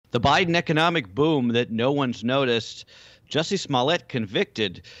The Biden economic boom that no one's noticed. Jussie Smollett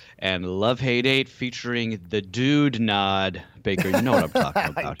convicted, and Love Hate 8 featuring the dude nod. Baker, you know what I'm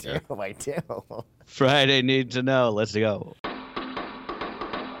talking about here. I do. Friday Need to Know. Let's go.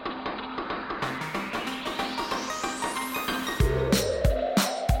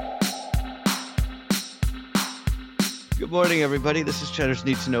 Good morning, everybody. This is Cheddar's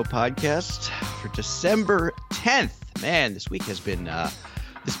Need to Know podcast for December 10th. Man, this week has been...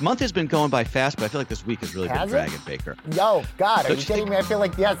 This month has been going by fast, but I feel like this week has really been dragging, Baker. Yo, God, are you kidding me? I feel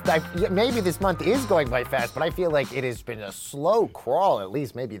like, yes, maybe this month is going by fast, but I feel like it has been a slow crawl, at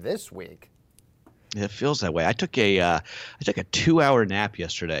least maybe this week. It feels that way. I took a 2-hour nap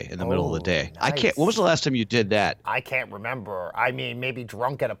yesterday in the middle of the day. Nice. When was the last time you did that? I can't remember. I mean, maybe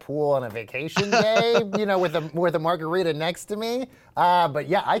drunk at a pool on a vacation day, with a margarita next to me. But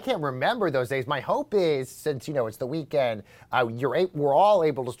yeah, I can't remember those days. My hope is, since it's the weekend, we're all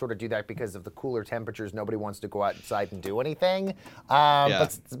able to sort of do that because of the cooler temperatures. Nobody wants to go outside and do anything.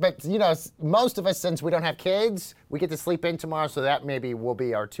 But most of us, since we don't have kids, we get to sleep in tomorrow. So that maybe will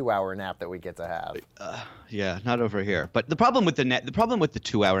be our 2-hour nap that we get to have. Yeah, not over here. But the problem with the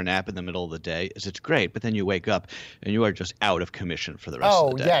 2-hour nap in the middle of the day is it's great, but then you wake up and you are just out of commission for the rest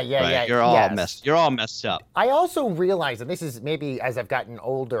of the day. Yeah. You're all messed up. I also realize, and this is maybe as I've gotten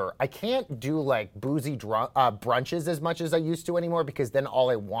older, I can't do like boozy brunches as much as I used to anymore, because then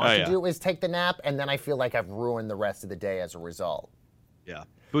all I want to do is take the nap, and then I feel like I've ruined the rest of the day as a result. Yeah.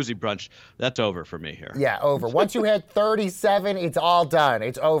 Boozy brunch, that's over for me here. Yeah, over. Once you hit 37, it's all done.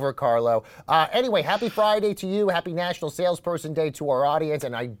 It's over, Carlo. Anyway, happy Friday to you. Happy National Salesperson Day to our audience.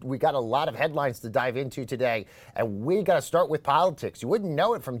 And we got a lot of headlines to dive into today. And we got to start with politics. You wouldn't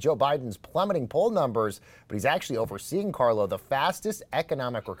know it from Joe Biden's plummeting poll numbers, but he's actually overseeing, Carlo, the fastest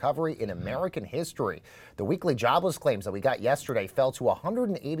economic recovery in American history. The weekly jobless claims that we got yesterday fell to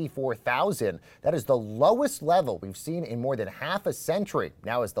 184,000. That is the lowest level we've seen in more than half a century.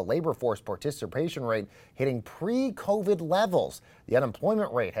 Now, as the labor force participation rate hitting pre-COVID levels, the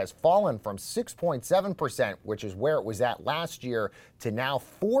unemployment rate has fallen from 6.7%, which is where it was at last year, to now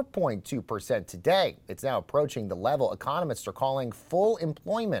 4.2% today. It's now approaching the level economists are calling full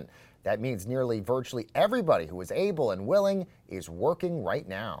employment. That means nearly virtually everybody who is able and willing is working right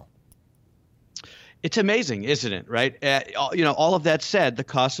now. It's amazing, isn't it? Right? All of that said, the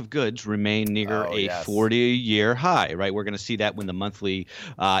cost of goods remain near a 40-year high. Right? We're going to see that when the monthly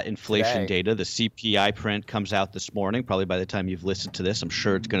inflation data, the CPI print, comes out this morning. Probably by the time you've listened to this, I'm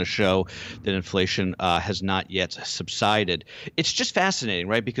sure it's going to show that inflation has not yet subsided. It's just fascinating,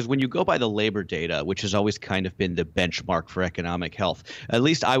 right? Because when you go by the labor data, which has always kind of been the benchmark for economic health, at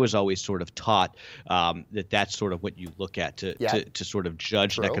least I was always sort of taught that that's sort of what you look at to sort of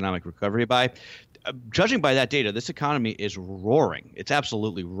judge an economic recovery by. Judging by that data, this economy is roaring. It's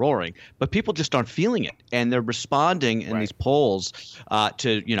absolutely roaring, but people just aren't feeling it, and they're responding in these polls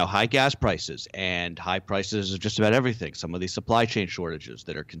to high gas prices and high prices of just about everything. Some of these supply chain shortages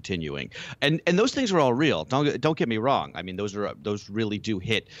that are continuing, and those things are all real. Don't get me wrong. I mean, those really do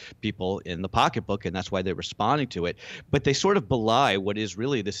hit people in the pocketbook, and that's why they're responding to it. But they sort of belie what is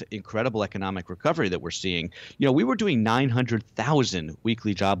really this incredible economic recovery that we're seeing. We were doing 900,000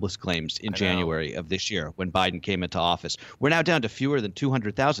 weekly jobless claims in January of this year when Biden came into office. We're now down to fewer than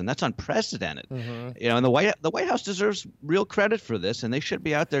 200,000. That's unprecedented. And the White House deserves real credit for this, and they should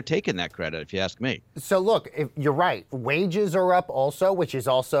be out there taking that credit, if you ask me. So look, you're right. Wages are up also, which is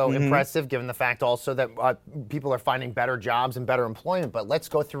also impressive, given the fact also that people are finding better jobs and better employment. But let's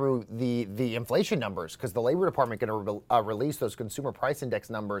go through the inflation numbers, because the Labor Department going to release those consumer price index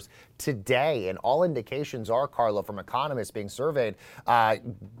numbers today, and all indications are, Carlo, from economists being surveyed,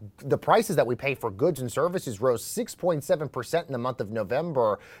 the prices that we pay for goods and services rose 6.7% in the month of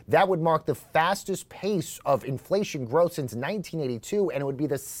November. That would mark the fastest pace of inflation growth since 1982, and it would be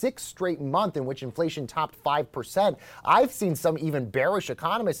the sixth straight month in which inflation topped 5%. I've seen some even bearish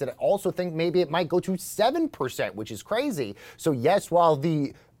economists that also think maybe it might go to 7%, which is crazy. So yes, while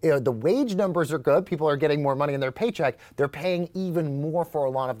the wage numbers are good, people are getting more money in their paycheck, they're paying even more for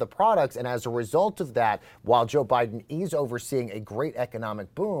a lot of the products. And as a result of that, while Joe Biden is overseeing a great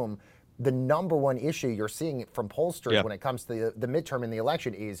economic boom, the number one issue you're seeing from pollsters when it comes to the midterm and the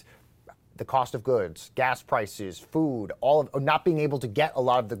election is the cost of goods, gas prices, food, all of not being able to get a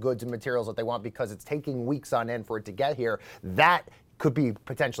lot of the goods and materials that they want because it's taking weeks on end for it to get here. That could be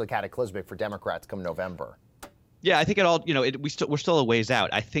potentially cataclysmic for Democrats come November. Yeah, I think it all, we're still a ways out.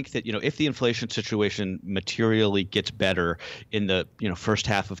 I think that, if the inflation situation materially gets better in the, first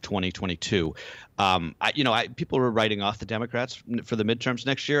half of 2022, People were writing off the Democrats for the midterms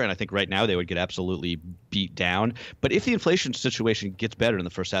next year, and I think right now they would get absolutely beat down. But if the inflation situation gets better in the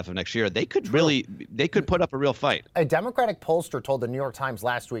first half of next year, they could put up a real fight. A Democratic pollster told the New York Times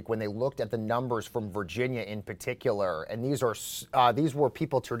last week when they looked at the numbers from Virginia in particular, and these were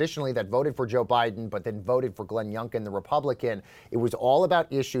people traditionally that voted for Joe Biden but then voted for Glenn Youngkin, the Republican. It was all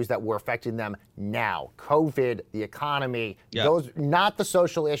about issues that were affecting them now: COVID, the economy, those, not the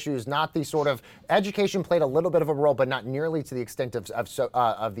social issues, not the sort of education played a little bit of a role, but not nearly to the extent of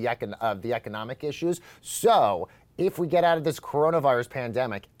the economic issues. So if we get out of this coronavirus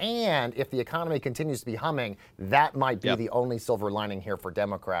pandemic and if the economy continues to be humming, that might be the only silver lining here for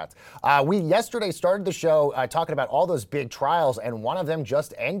Democrats. We yesterday started the show talking about all those big trials, and one of them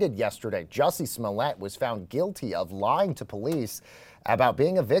just ended yesterday. Jussie Smollett was found guilty of lying to police about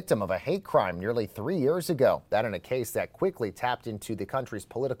being a victim of a hate crime nearly 3 years ago. That in a case that quickly tapped into the country's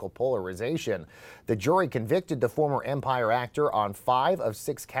political polarization. The jury convicted the former Empire actor on 5 of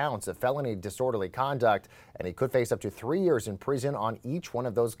 6 counts of felony disorderly conduct, and he could face up to 3 years in prison on each one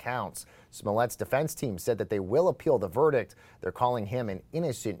of those counts. Smollett's defense team said that they will appeal the verdict. They're calling him an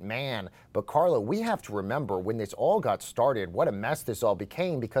innocent man. But Carla, we have to remember when this all got started, what a mess this all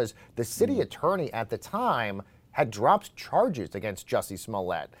became, because the city attorney at the time had dropped charges against Jussie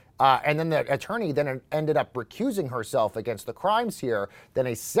Smollett. And then the attorney then ended up recusing herself against the crimes here. Then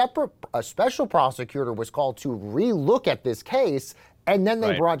a special prosecutor was called to relook at this case, and then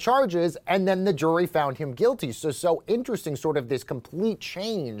they brought charges, and then the jury found him guilty. So interesting, sort of this complete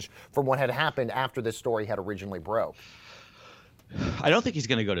change from what had happened after this story had originally broke. I don't think he's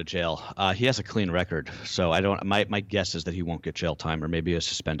going to go to jail. He has a clean record, so I don't. My guess is that he won't get jail time or maybe a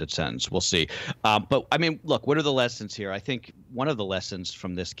suspended sentence. We'll see. But I mean, look, what are the lessons here? I think one of the lessons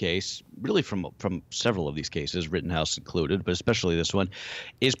from this case, really from several of these cases, Rittenhouse included, but especially this one,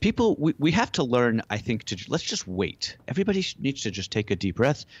 is we have to learn. I think let's just wait. Everybody needs to just take a deep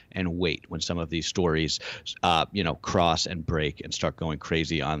breath and wait when some of these stories, cross and break and start going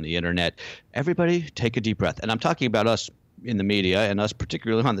crazy on the internet. Everybody take a deep breath, and I'm talking about us in the media and us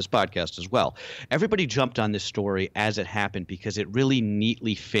particularly on this podcast as well. Everybody jumped on this story as it happened because it really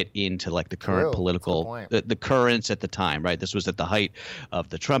neatly fit into like the current political, the currents at the time, right? This was at the height of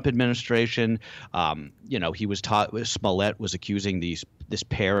the Trump administration. Smollett was accusing this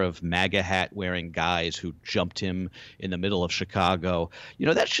pair of MAGA hat wearing guys who jumped him in the middle of Chicago.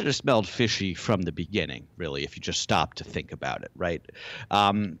 That should have smelled fishy from the beginning, really, if you just stopped to think about it, right?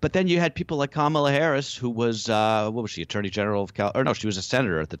 But then you had people like Kamala Harris, who was, what was she, Attorney General of she was a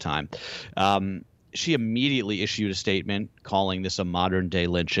senator at the time. She immediately issued a statement calling this a modern day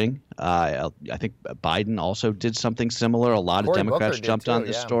lynching. I think Biden also did something similar. A lot of Democrats jumped on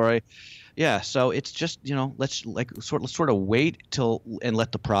this story. Yeah, so it's just, let's sort of wait and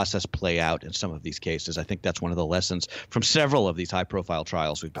let the process play out in some of these cases. I think that's one of the lessons from several of these high-profile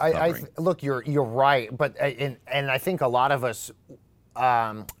trials we've been covering. Look, you're right, but and I think a lot of us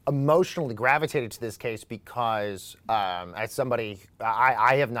emotionally gravitated to this case because as somebody,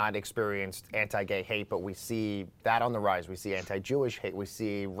 I have not experienced anti-gay hate, but we see that on the rise. We see anti-Jewish hate. We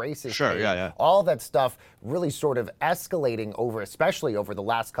see racist hate. All that stuff really sort of escalating especially over the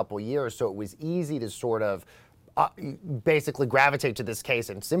last couple of years. So it was easy to sort of basically gravitate to this case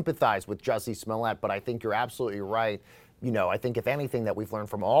and sympathize with Jussie Smollett. But I think you're absolutely right. I think if anything that we've learned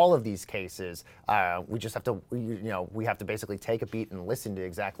from all of these cases, we just have to, we have to basically take a beat and listen to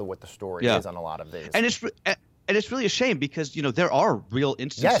exactly what the story is on a lot of these. And it's really a shame because, there are real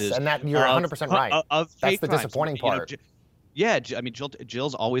instances. Yes, and that you're 100% right. That's the disappointing part. Yeah, I mean,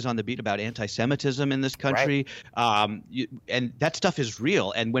 Jill's always on the beat about anti-Semitism in this country, and that stuff is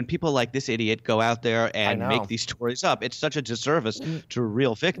real. And when people like this idiot go out there and make these stories up, it's such a disservice to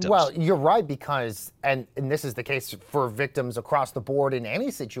real victims. Well, you're right, because, and this is the case for victims across the board in any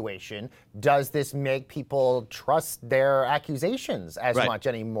situation, does this make people trust their accusations as much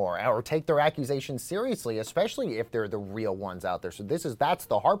anymore or take their accusations seriously, especially if they're the real ones out there? So that's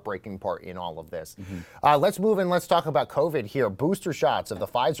the heartbreaking part in all of this. Let's move in. Let's talk about COVID here. Booster shots of the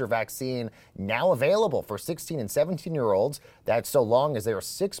Pfizer vaccine now available for 16 and 17-year-olds. That's so long as they are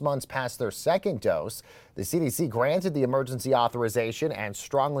 6 months past their second dose. The CDC granted the emergency authorization and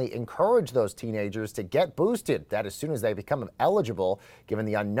strongly encouraged those teenagers to get boosted. That as soon as they become eligible, given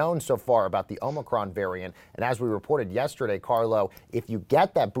the unknown so far about the Omicron variant. And as we reported yesterday, Carlo, if you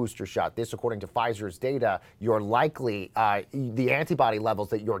get that booster shot, this according to Pfizer's data, you're likely, the antibody levels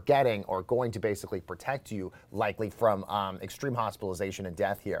that you're getting are going to basically protect you likely from extreme hospitalization and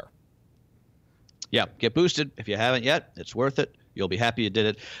death here. Yeah, get boosted. If you haven't yet, it's worth it. You'll be happy you did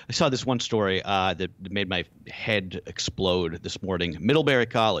it. I saw this one story that made my head explode this morning. Middlebury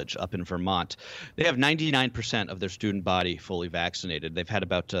College up in Vermont, they have 99% of their student body fully vaccinated. They've had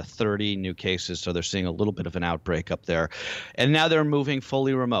about 30 new cases, so they're seeing a little bit of an outbreak up there. And now they're moving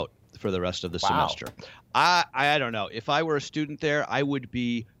fully remote for the rest of the semester. I don't know. If I were a student there, I would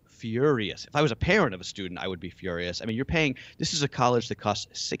be furious. If I was a parent of a student, I would be furious. I mean, you're paying. This is a college that costs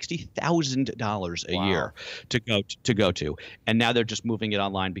 $60,000 a year to go to, and now they're just moving it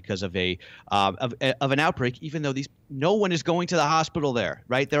online because of of an outbreak. Even though no one is going to the hospital there,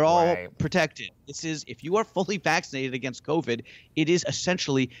 right? They're all protected. This is, if you are fully vaccinated against COVID, it is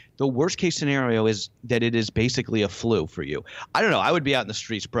essentially the worst case scenario is that it is basically a flu for you. I don't know. I would be out in the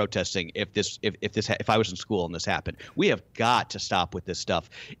streets protesting if I was in school and this happened. We have got to stop with this stuff.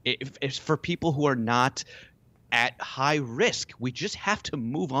 If it's for people who are not at high risk, we just have to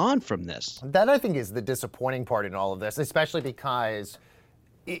move on from this. That, I think, is the disappointing part in all of this, especially because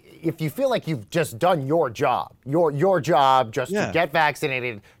if you feel like you've just done your job just to get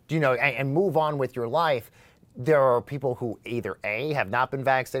vaccinated, and move on with your life, there are people who either A, have not been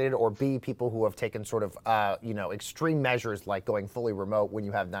vaccinated, or B, people who have taken sort of, extreme measures like going fully remote when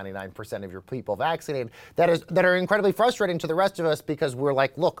you have 99% of your people vaccinated, that are incredibly frustrating to the rest of us, because we're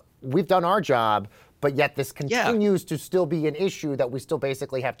like, look, we've done our job, but yet this continues to still be an issue that we still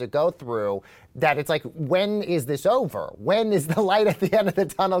basically have to go through, that it's like, when is this over? When is the light at the end of the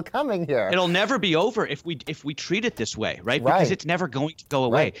tunnel coming here? It'll never be over if we treat it this way, right? Because it's never going to go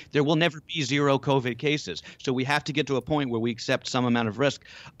away. There will never be zero COVID cases. So we have to get to a point where we accept some amount of risk.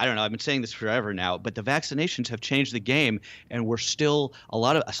 I don't know. I've been saying this forever now, but the vaccinations have changed the game, and we're still, a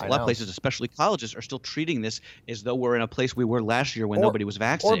lot of places, especially colleges, are still treating this as though we're in a place we were last year when nobody was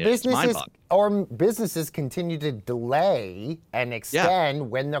vaccinated. Or businesses continue to delay and extend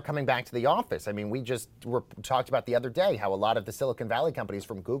when they're coming back to the office. I mean, we just talked about the other day how a lot of the Silicon Valley companies,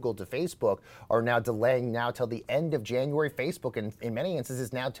 from Google to Facebook, are now delaying till the end of January. Facebook, in many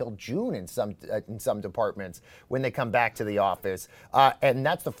instances, now till June in some departments when they come back to the office. And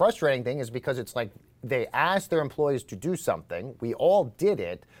that's the frustrating thing, is because it's like they asked their employees to do something. We all did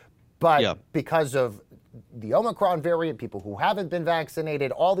it. But because of the Omicron variant, people who haven't been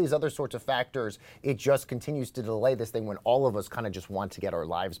vaccinated, all these other sorts of factors, it just continues to delay this thing when all of us kind of just want to get our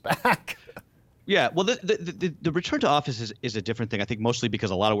lives back. Yeah, well, the return to office is a different thing, I think, mostly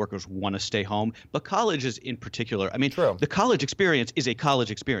because a lot of workers want to stay home. But colleges in particular, I mean, the college experience is a college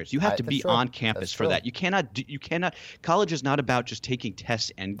experience. You have to be on campus for that. You cannot, college is not about just taking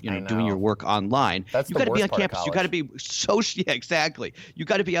tests and doing your work online. You got to be on campus. You got to be exactly. You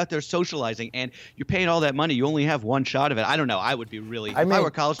got to be out there socializing, and you're paying all that money. You only have one shot of it. I don't know. I would be really, if I were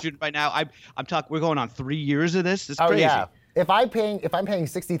a college student right now, I'm talking, we're going on 3 years of this. It's crazy. Yeah. If I'm paying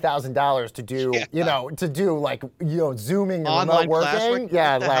 $60,000 to do, Zooming and online remote working,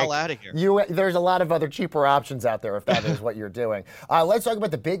 get the hell out of here. There's a lot of other cheaper options out there if that is what you're doing. Let's talk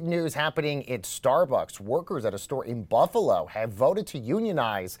about the big news happening at Starbucks. Workers at a store in Buffalo have voted to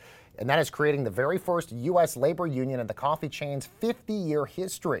unionize, and that is creating the very first U.S. labor union in the coffee chain's 50-year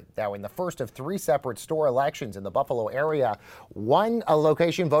history. Now, in the first of 3 separate store elections in the Buffalo area, one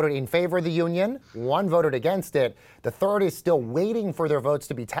location voted in favor of the union, one voted against it. The third is still waiting for their votes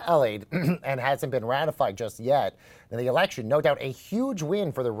to be tallied and hasn't been ratified just yet. In the election, no doubt a huge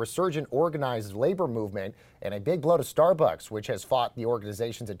win for the resurgent organized labor movement, and a big blow to Starbucks, which has fought the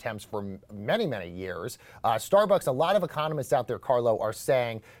organization's attempts for many, many years. Starbucks, a lot of economists out there, Carlo, are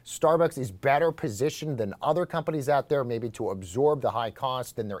saying Starbucks is better positioned than other companies out there, maybe to absorb the high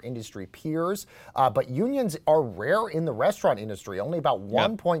cost than their industry peers. But unions are rare in the restaurant industry. Only about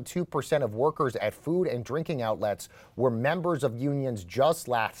 1.2% of workers at food and drinking outlets were members of unions just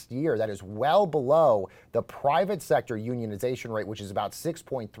last year. That is well below the private sector unionization rate, which is about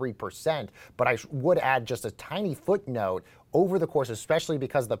 6.3%. But I would add just a tiny footnote. Over the course, especially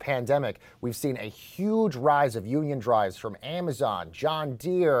because of the pandemic, we've seen a huge rise of union drives from Amazon, John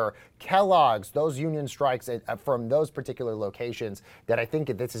Deere, Kellogg's, those union strikes from those particular locations, that I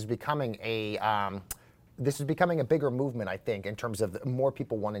think this is becoming a bigger movement, I think, in terms of more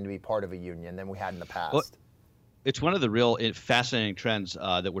people wanting to be part of a union than we had in the past. Well, it's one of the real fascinating trends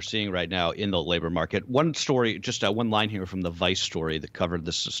that we're seeing right now in the labor market. One story, just one line here from the Vice story that covered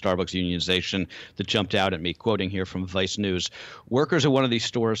this Starbucks unionization that jumped out at me, quoting here from Vice News. Workers at one of these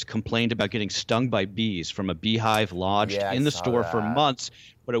stores complained about getting stung by bees from a beehive lodged in the store for months.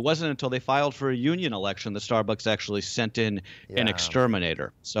 But it wasn't until they filed for a union election that Starbucks actually sent in an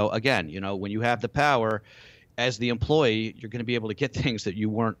exterminator. So again, when you have the power as the employee, you're going to be able to get things that you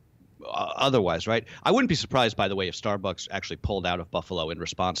weren't otherwise, right? I wouldn't be surprised, by the way, if Starbucks actually pulled out of Buffalo in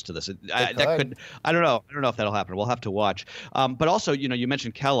response to this. I don't know. I don't know if that'll happen. We'll have to watch. But also, you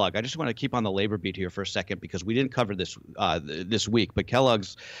mentioned Kellogg. I just want to keep on the labor beat here for a second because we didn't cover this this week. But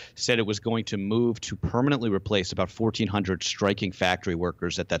Kellogg's said it was going to move to permanently replace about 1,400 striking factory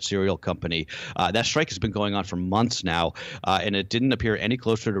workers at that cereal company. That strike has been going on for months now, and it didn't appear any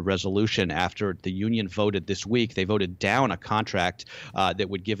closer to resolution after the union voted this week. They voted down a contract that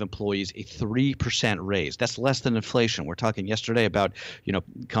would give employees a 3% raise. That's less than inflation. We're talking yesterday about,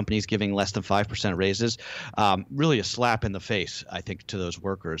 companies giving less than 5% raises. Really a slap in the face, I think, to those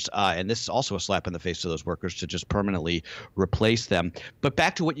workers. And this is also a slap in the face to those workers to just permanently replace them. But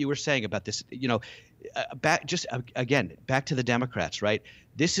back to what you were saying about this, back to the Democrats, right?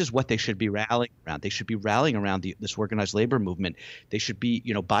 This is what they should be rallying around. They should be rallying around this organized labor movement. They should be,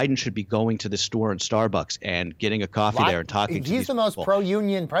 Biden should be going to the store in Starbucks and getting a coffee there and talking to these people. He's the most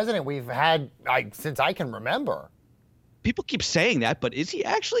pro-union president we've had since I can remember. People keep saying that, but is he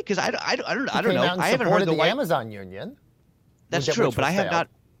actually? Because I don't know. I haven't heard the Amazon union. That's true, but I have not.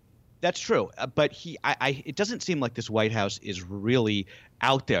 That's true, but it doesn't seem like this White House is really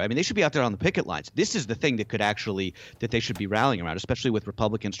out there. I mean, they should be out there on the picket lines. This is the thing that they should be rallying around, especially with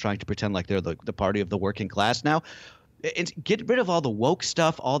Republicans trying to pretend like they're the party of the working class now. And get rid of all the woke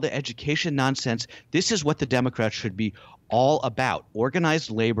stuff, all the education nonsense. This is what the Democrats should be all about: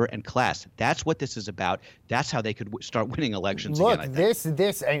 organized labor and class. That's what this is about. That's how they could start winning elections again, I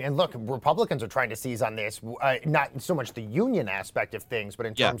think. Look, Republicans are trying to seize on this, not so much the union aspect of things, but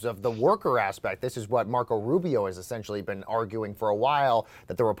in terms of the worker aspect. This is what Marco Rubio has essentially been arguing for a while,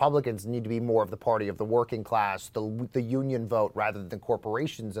 that the Republicans need to be more of the party of the working class, the union vote, rather than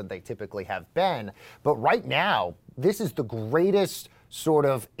corporations that they typically have been. But right now, this is the greatest sort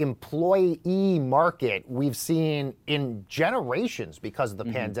of employee market we've seen in generations because of the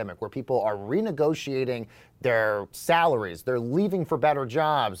pandemic, where people are renegotiating their salaries, they're leaving for better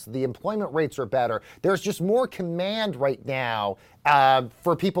jobs, the employment rates are better. There's just more command right now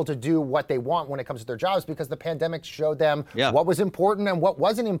for people to do what they want when it comes to their jobs, because the pandemic showed them what was important and what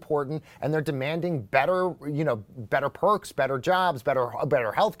wasn't important, and they're demanding better, better perks, better jobs,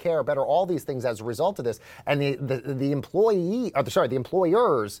 better health care, better all these things as a result of this. And the employers,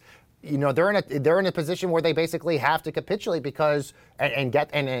 they're in a position where they basically have to capitulate because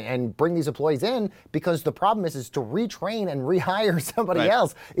and bring these employees in, because the problem is to retrain and rehire somebody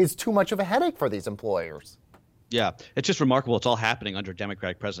else is too much of a headache for these employers. Yeah, it's just remarkable. It's all happening under a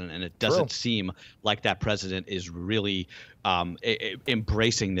Democratic president, and it doesn't seem like that president is really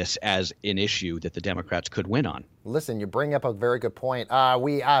embracing this as an issue that the Democrats could win on. Listen, you bring up a very good point.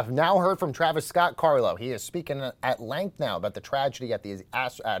 We have now heard from Travis Scott, Carlo. He is speaking at length now about the tragedy at his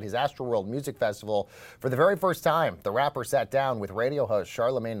Astroworld Music Festival. For the very first time, the rapper sat down with radio host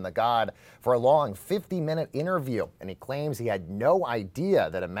Charlamagne the God for a long 50-minute interview, and he claims he had no idea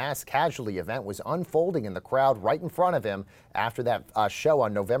that a mass casualty event was unfolding in the crowd right in front of him after that show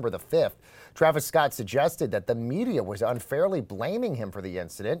on November the 5th. Travis Scott suggested that the media was unfairly blaming him for the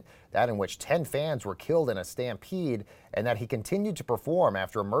incident, that in which 10 fans were killed in a stampede, and that he continued to perform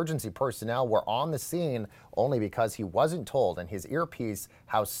after emergency personnel were on the scene only because he wasn't told in his earpiece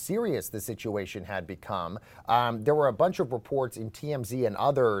how serious the situation had become. There were a bunch of reports in TMZ and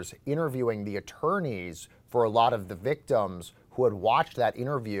others interviewing the attorneys for a lot of the victims who had watched that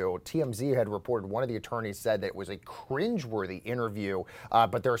interview. TMZ had reported one of the attorneys said that it was a cringeworthy interview,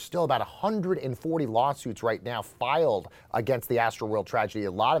 but there are still about 140 lawsuits right now filed against the Astroworld tragedy,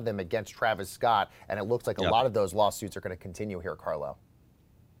 a lot of them against Travis Scott, and it looks like a lot of those lawsuits are going to continue here, Carlo.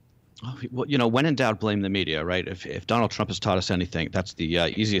 Well, when in doubt, blame the media, right? If Donald Trump has taught us anything, that's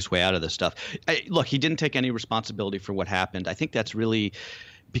the easiest way out of this stuff. Look, he didn't take any responsibility for what happened. I think that's really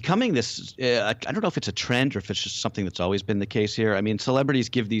becoming this, I don't know if it's a trend or if it's just something that's always been the case here. I mean, celebrities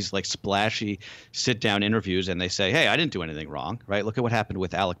give these like splashy sit-down interviews and they say, hey, I didn't do anything wrong, right? Look at what happened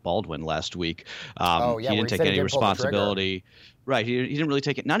with Alec Baldwin last week. He didn't take any responsibility. Right. He didn't really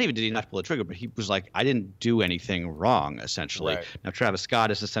take it. Not even did he not pull the trigger, but he was like, I didn't do anything wrong, essentially. Right. Now, Travis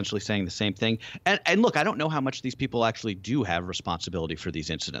Scott is essentially saying the same thing. And look, I don't know how much these people actually do have responsibility for these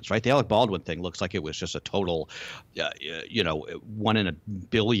incidents, right? The Alec Baldwin thing looks like it was just a total, 1 in a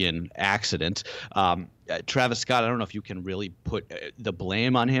billion accident. Travis Scott, I don't know if you can really put the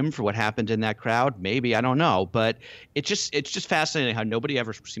blame on him for what happened in that crowd. Maybe, I don't know. But it's just fascinating how nobody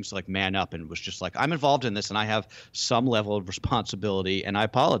ever seems to like man up and was just like, I'm involved in this and I have some level of responsibility and I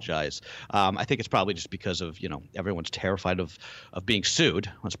apologize. I think it's probably just because of, everyone's terrified of being sued.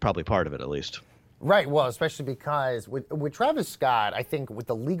 That's probably part of it, at least. Right. Well, especially because with Travis Scott, I think with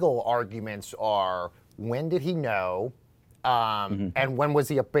the legal arguments are, when did he know? And when was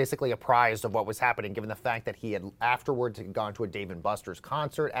he basically apprised of what was happening, given the fact that he had afterwards had gone to a Dave & Buster's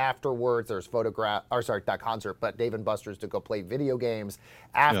concert afterwards? There's not concert, but Dave & Buster's to go play video games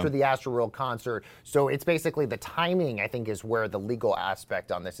after the Astroworld concert. So it's basically the timing, I think, is where the legal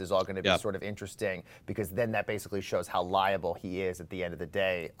aspect on this is all going to be sort of interesting, because then that basically shows how liable he is at the end of the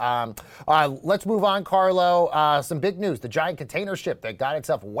day. Let's move on, Carlo. Some big news. The giant container ship that got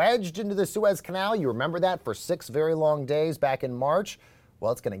itself wedged into the Suez Canal. You remember that for 6 very long days back in March?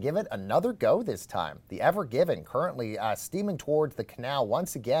 Well, it's going to give it another go this time. The Ever Given currently steaming towards the canal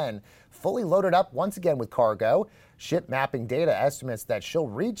once again, fully loaded up once again with cargo. Ship mapping data estimates that she'll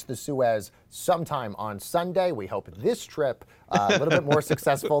reach the Suez sometime on Sunday. We hope this trip a little bit more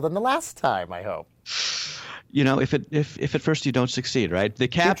successful than the last time, I hope. You know, if at first you don't succeed, right? The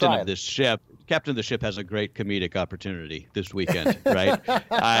captain of this ship has a great comedic opportunity this weekend, right?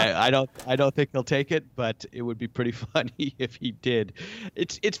 I don't think he'll take it, but it would be pretty funny if he did.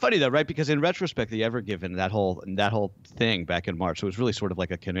 It's funny though, right? Because in retrospect, the Ever Given, that whole thing back in March, it was really sort of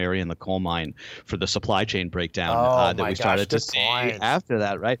like a canary in the coal mine for the supply chain breakdown that we started to see after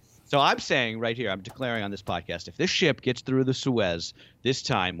that, right? So I'm saying right here, I'm declaring on this podcast, if this ship gets through the Suez this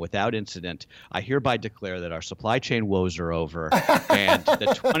time without incident, I hereby declare that our supply chain woes are over, and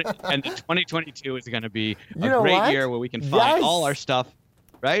the 2022 is going to be a great year where we can find all our stuff,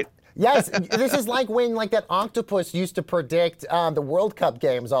 right? Yes, this is like when that octopus used to predict the World Cup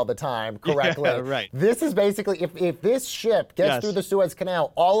games all the time correctly. Yeah, right. This is basically, if this ship gets through the Suez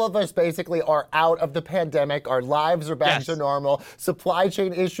Canal, all of us basically are out of the pandemic. Our lives are back to normal. Supply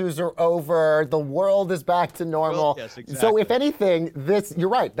chain issues are over. The world is back to normal. Yes, exactly. So if anything, you're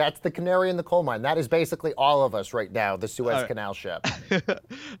right. That's the canary in the coal mine. That is basically all of us right now, the Suez Canal ship.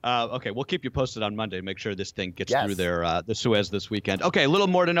 Okay, we'll keep you posted on Monday. Make sure this thing gets through the Suez this weekend. Okay, a little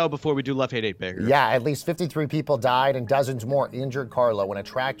more to know before we do Love, Hate, Hate, Baker. Yeah, at least 53 people died and dozens more injured, Carlo, when a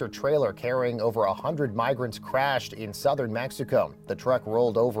tractor trailer carrying over 100 migrants crashed in southern Mexico. The truck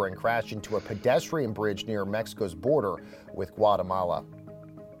rolled over and crashed into a pedestrian bridge near Mexico's border with Guatemala.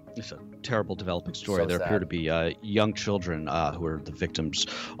 It's a terrible developing story. So there sad. appear to be young children who are the victims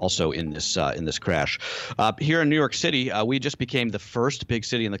also in this crash. Here in New York City, we just became the first big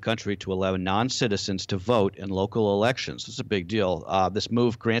city in the country to allow non-citizens to vote in local elections. This is a big deal. This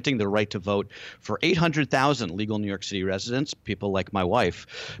move granting the right to vote for 800,000 legal New York City residents, people like my wife,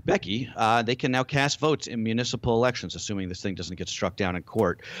 Becky, they can now cast votes in municipal elections, assuming this thing doesn't get struck down in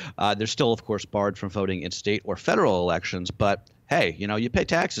court. They're still, of course, barred from voting in state or federal elections, but hey, you pay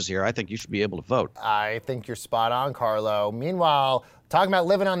taxes here. I think you should be able to vote. I think you're spot on, Carlo. Meanwhile, talking about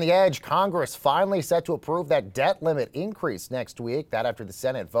living on the edge, Congress finally set to approve that debt limit increase next week. That after the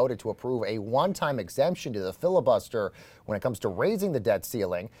Senate voted to approve a one-time exemption to the filibuster when it comes to raising the debt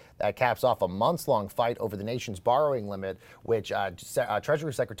ceiling. That caps off a months-long fight over the nation's borrowing limit, which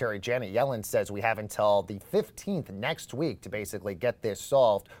Treasury Secretary Janet Yellen says we have until the 15th next week to basically get this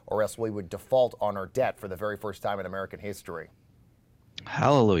solved, or else we would default on our debt for the very first time in American history.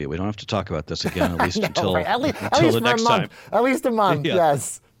 Hallelujah. We don't have to talk about this again, at least until the next time. At least a month,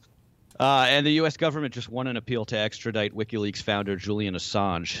 yes. And the U.S. government just won an appeal to extradite WikiLeaks founder Julian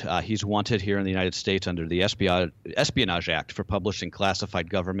Assange. He's wanted here in the United States under the Espionage Act for publishing classified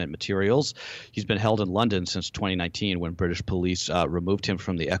government materials. He's been held in London since 2019 when British police removed him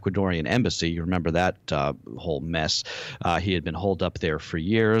from the Ecuadorian embassy. You remember that whole mess. He had been holed up there for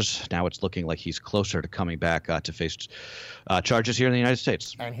years. Now it's looking like he's closer to coming back to face charges here in the United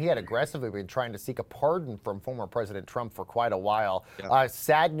States. And he had aggressively been trying to seek a pardon from former President Trump for quite a while.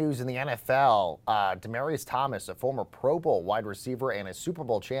 Sad news in the NFL. Demaryius Thomas, a former Pro Bowl wide receiver and a Super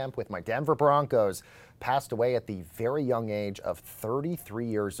Bowl champ with my Denver Broncos, passed away at the very young age of 33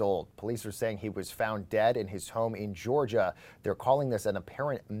 years old. Police are saying he was found dead in his home in Georgia. They're calling this an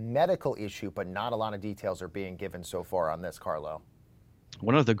apparent medical issue, but not a lot of details are being given so far on this, Carlo.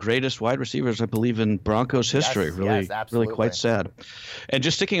 One of the greatest wide receivers, I believe, in Broncos history. Really quite sad. And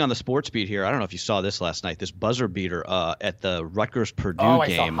just sticking on the sports beat here, I don't know if you saw this last night, this buzzer beater at the Rutgers-Purdue game.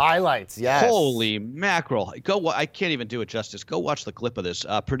 I saw highlights, yes. Holy mackerel. I can't even do it justice. Go watch the clip of this.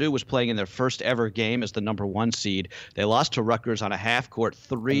 Purdue was playing in their first ever game as the #1 seed. They lost to Rutgers on a half-court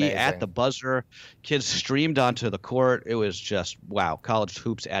 3 at the buzzer. Kids streamed onto the court. It was just, wow, college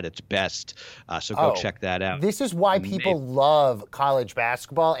hoops at its best. So go check that out. This is why people love college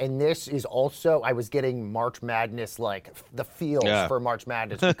basketball, and this is also, I was getting March Madness, like the feels for March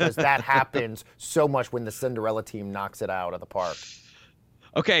Madness, because that happens so much when the Cinderella team knocks it out of the park.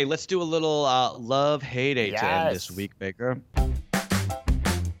 Okay, let's do a little love, hate, hate to end this week, Baker.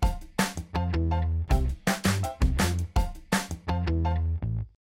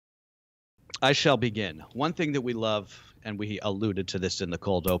 I shall begin. One thing that we love, and we alluded to this in the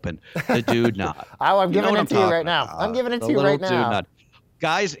cold open, the dude nod. Oh, I'm giving it to you right now. I'm giving it to you right now. Nod.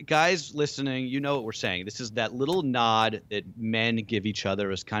 Guys listening, you know what we're saying. This is that little nod that men give each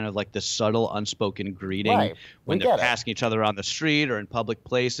other as kind of like the subtle, unspoken greeting when they're passing each other on the street or in public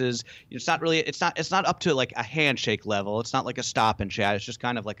places. It's not really, it's not up to like a handshake level. It's not like a stop and chat. It's just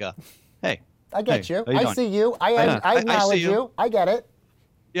kind of like a, hey. I get you. I see you. I acknowledge you. I get it.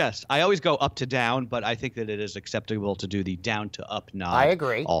 Yes, I always go up to down, but I think that it is acceptable to do the down to up nod. I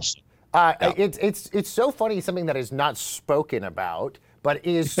agree. Also, it's so funny, something that is not spoken about, but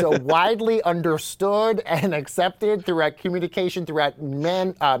is so widely understood and accepted throughout communication, throughout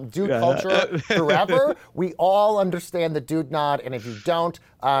dude culture forever. We all understand the dude nod, and if you don't,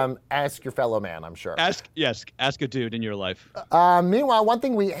 ask your fellow man, I'm sure. Ask a dude in your life. Meanwhile, one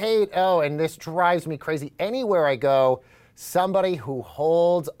thing we hate, and this drives me crazy anywhere I go, somebody who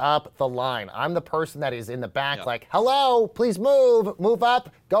holds up the line. I'm the person that is in the back like, hello, please move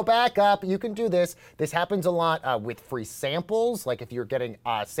up, go back up, you can do this. This happens a lot with free samples, like if you're getting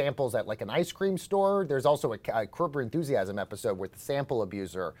samples at like an ice cream store. There's also a Curb Your Enthusiasm episode with the sample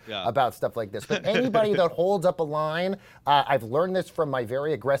abuser about stuff like this. But anybody that holds up a line, I've learned this from my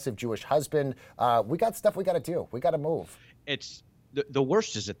very aggressive Jewish husband, we got stuff we got to do. We got to move. It's the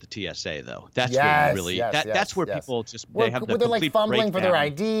worst is at the TSA, though. That's where really that's where people just they have the they're like fumbling breakdown. For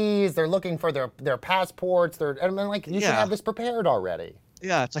their IDs. They're looking for their passports. I'm like, you should have this prepared already.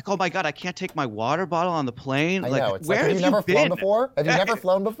 Yeah, it's like, oh my God, I can't take my water bottle on the plane. I like, know. It's where have you never flown before? Have you never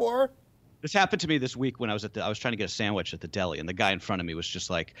flown before? This happened to me this week when I was trying to get a sandwich at the deli, and the guy in front of me was just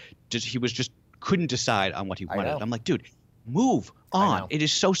like, couldn't decide on what he wanted. I'm like, dude, move on. It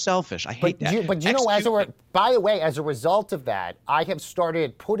is so selfish. I hate that. But you know, by the way, as a result of that, I have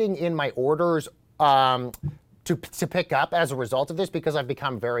started putting in my orders to pick up as a result of this, because I've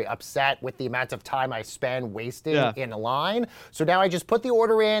become very upset with the amount of time I spend wasting in a line. So now I just put the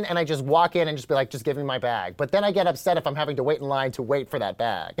order in and I just walk in and just be like, just give me my bag. But then I get upset if I'm having to wait in line to wait for that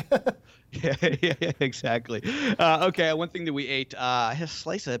bag. Yeah, exactly. Okay, one thing that we ate, I had a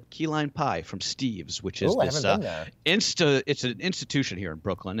slice of key lime pie from Steve's, which is it's an institution here in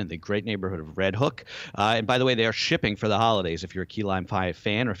Brooklyn in the great neighborhood of Red Hook. And by the way, they are shipping for the holidays. If you're a key lime pie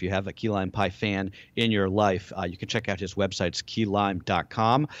fan, or if you have a key lime pie fan in your life, you can check out his website. It's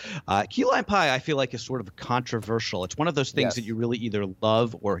keylime.com. Key lime pie, I feel like, is sort of controversial. It's one of those things that you really either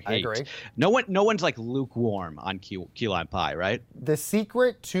love or hate. I agree. No one's like lukewarm on key lime pie, right? The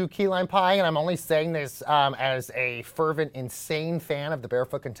secret to key lime pie, and I'm only saying this as a fervent, insane fan of the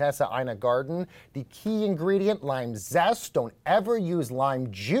Barefoot Contessa Ina Garten, the key ingredient, lime zest. Don't ever use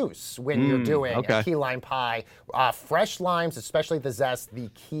lime juice when you're doing a key lime pie. Fresh limes, especially the zest, the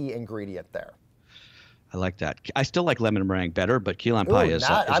key ingredient there. I like that. I still like lemon meringue better, but key lime pie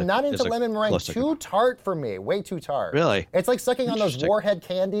I'm not into lemon meringue. Too tart for me. Way too tart. Really? It's like sucking on those Warhead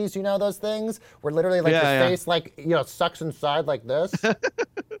candies. You know those things where literally like your face sucks inside like this.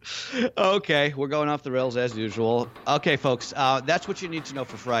 Okay, we're going off the rails as usual. Okay, folks, that's what you need to know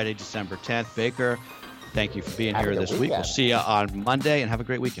for Friday, December 10th. Baker, thank you for being here this week. We'll see you on Monday, and have a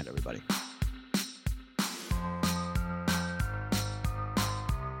great weekend, everybody.